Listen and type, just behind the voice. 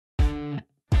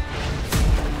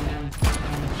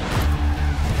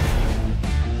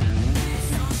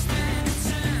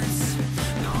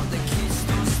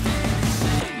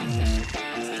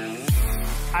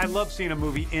I love seeing a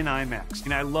movie in IMAX,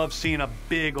 and I love seeing a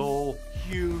big old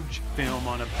huge film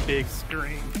on a big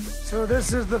screen. So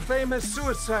this is the famous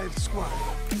Suicide Squad.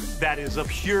 That is a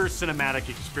pure cinematic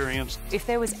experience. If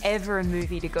there was ever a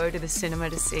movie to go to the cinema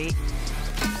to see,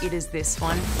 it is this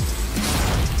one.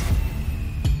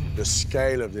 The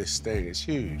scale of this thing is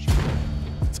huge.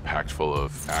 It's packed full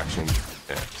of action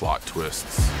and plot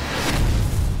twists.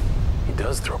 He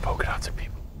does throw polka dots at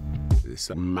people. It's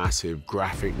a massive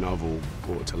graphic novel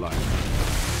brought to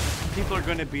life. People are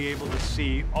going to be able to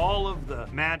see all of the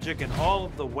magic and all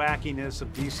of the wackiness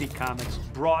of DC Comics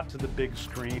brought to the big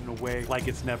screen in a way like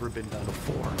it's never been done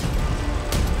before.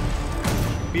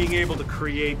 Being able to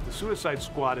create the Suicide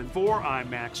Squad for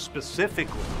IMAX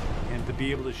specifically and to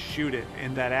be able to shoot it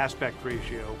in that aspect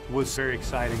ratio was very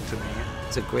exciting to me.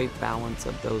 It's a great balance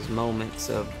of those moments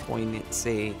of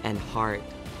poignancy and heart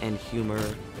and humor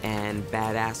and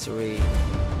badassery.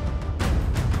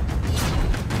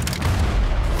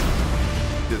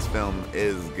 This film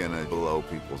is gonna blow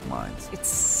people's minds. It's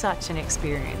such an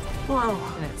experience. Wow.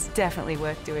 And it's definitely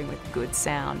worth doing with good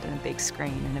sound and a big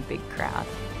screen and a big crowd.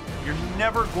 You're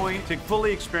never going to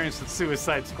fully experience the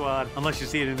Suicide Squad unless you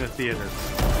see it in the theater.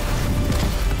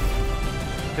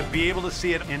 To be able to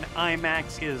see it in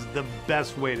IMAX is the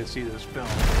best way to see this film.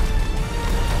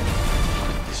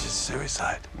 This is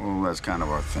suicide. Well, that's kind of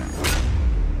our thing.